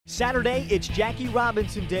Saturday, it's Jackie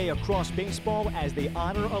Robinson Day across baseball as they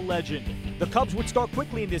honor a legend. The Cubs would start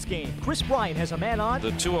quickly in this game. Kris Bryant has a man on. The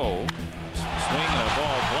 2-0. Swinging a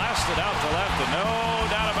ball blasted out to left, and no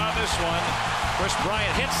doubt about this one. Kris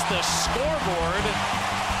Bryant hits the scoreboard.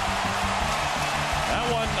 That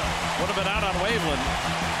one would have been out on Waveland.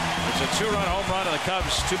 It's a 2-run home run, and the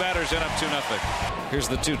Cubs, 2 batters in up 2-0. Here's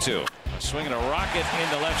the 2-2. Swinging a rocket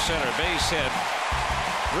into left center, base hit.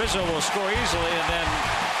 Rizzo will score easily, and then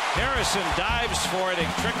Harrison dives for it. It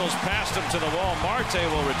trickles past him to the wall. Marte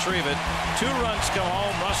will retrieve it. 2 runs come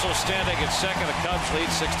home. Russell standing at second. The Cubs lead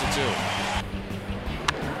 6-2.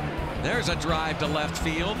 There's a drive to left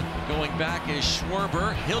field. Going back is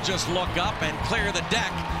Schwarber. He'll just look up and clear the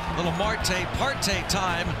deck. Little Marte parte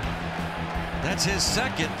time. That's his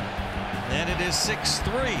second. And it is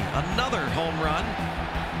 6-3. Another home run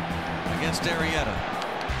against Arrieta.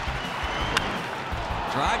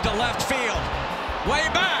 Drive to left field. Way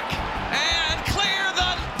back and clear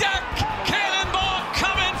the deck. Cannonball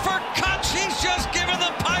coming for Kutch. He's just given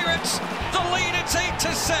the Pirates the lead. It's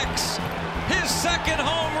 8-6. His second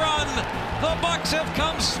home run. The Bucks have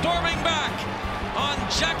come storming back on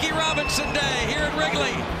Jackie Robinson Day here at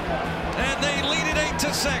Wrigley, and they lead it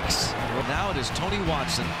 8-6. Now it is Tony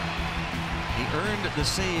Watson. He earned the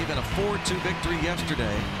save in a 4-2 victory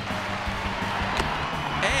yesterday,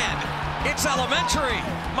 and it's elementary,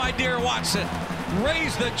 my dear Watson.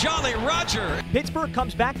 Raise the Jolly Roger. Pittsburgh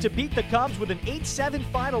comes back to beat the Cubs with an 8-7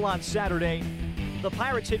 final on Saturday. The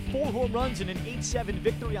Pirates hit 4 home runs in an 8-7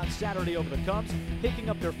 victory on Saturday over the Cubs, picking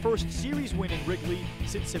up their first series win in Wrigley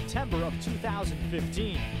since September of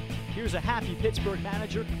 2015. Here's a happy Pittsburgh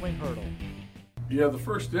manager, Clint Hurdle. Yeah, the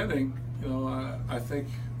first inning, I think,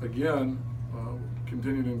 again,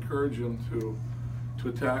 continue to encourage him to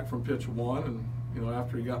attack from pitch 1, and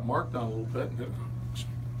after he got marked on a little bit and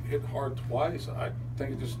hit hard twice, I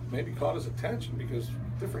think it just maybe caught his attention because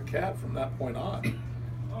different cat from that point on.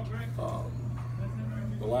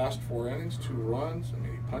 The last 4 innings, 2 runs. I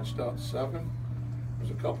mean, he punched out 7.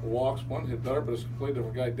 There's a couple walks. One hit better, but it's a completely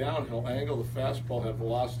different guy. Downhill angle, the fastball had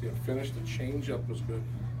velocity and finish. The changeup was good.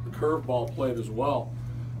 The curveball played as well.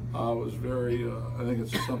 It was very, I think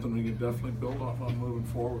it's something we can definitely build off on moving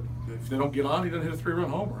forward. If they don't get on, he doesn't hit a 3-run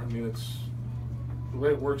homer. I mean, it's the way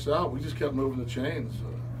it works out. We just kept moving the chains.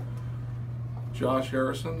 Josh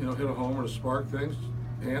Harrison, hit a homer to spark things.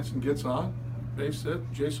 Hanson gets on, base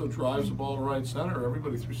hit. Jaso drives the ball to right center.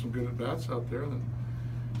 Everybody threw some good at-bats out there. And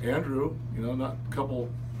then Andrew, not a couple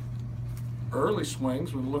early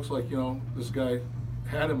swings when it looks like, this guy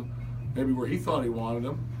had him maybe where he thought he wanted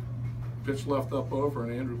him. Pitch left up over,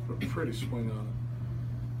 and Andrew put a pretty swing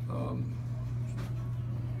on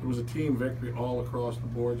it. It was a team victory all across the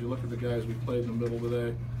board. You look at the guys we played in the middle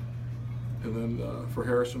today, and then for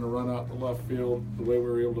Harrison to run out to left field, the way we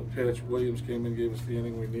were able to pitch, Williams came in, gave us the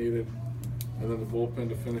inning we needed, and then the bullpen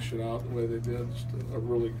to finish it out the way they did. Just a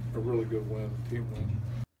really good win, team win.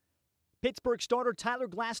 Pittsburgh starter Tyler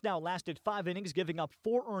Glasnow lasted 5 innings, giving up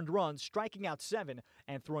 4 earned runs, striking out 7,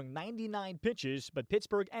 and throwing 99 pitches, but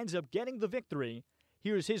Pittsburgh ends up getting the victory.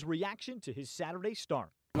 Here's his reaction to his Saturday start.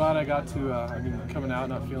 Glad I got to, coming out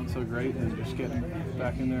not feeling so great and just getting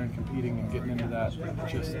back in there and competing and getting into that,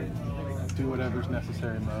 just do whatever's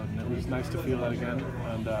necessary mode. And it was nice to feel that again,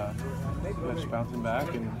 and just bouncing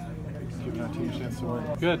back and giving our team a chance to win.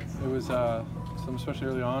 Good. It was some, especially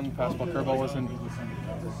early on, fastball curveball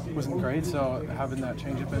wasn't great, so having that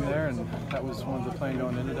changeup in there, and that was one of the plan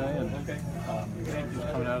going in today, and it was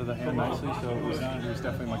coming out of the hand nicely, so it was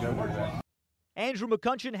definitely my go-to today. Andrew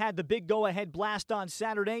McCutchen had the big go-ahead blast on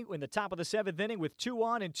Saturday in the top of the 7th inning with 2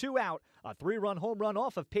 on and 2 out, a 3-run home run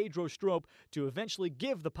off of Pedro Strop to eventually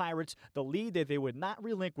give the Pirates the lead that they would not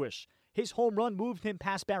relinquish. His home run moved him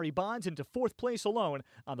past Barry Bonds into 4th place alone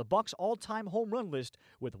on the Bucks' all-time home run list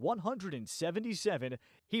with 177.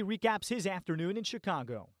 He recaps his afternoon in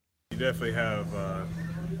Chicago. You definitely have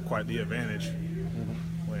quite the advantage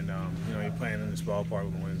when you're playing in this ballpark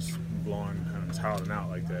when the wind's blowing and it's howling out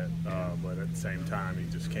like that. But at the same time, you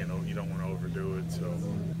just can't. You don't want to overdo it. So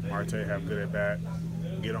Marte have good at bat,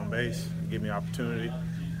 get on base, give me opportunity.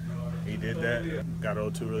 He did that. Got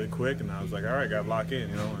 0-2 really quick, and I was like, all right, got to lock in,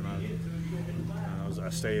 and I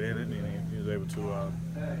stayed in it, and he was able to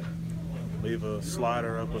leave a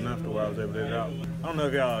slider up enough to where I was able to hit it out. I don't know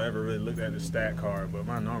if y'all ever really looked at the stat card, but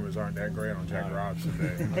my numbers aren't that great on Jackie Robinson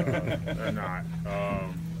Day. They're not.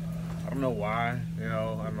 I don't know why. I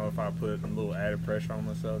don't know if I put a little added pressure on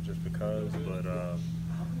myself just because, but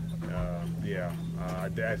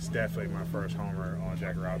that's definitely my first homer on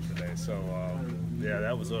Jackie Robinson Day. So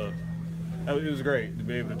it was great to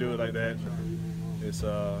be able to do it like that. it's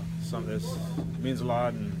something that means a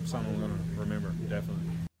lot and something I'm going to remember, definitely.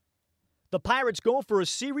 The Pirates go for a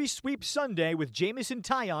series sweep Sunday with Jameson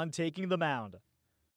Taillon taking the mound.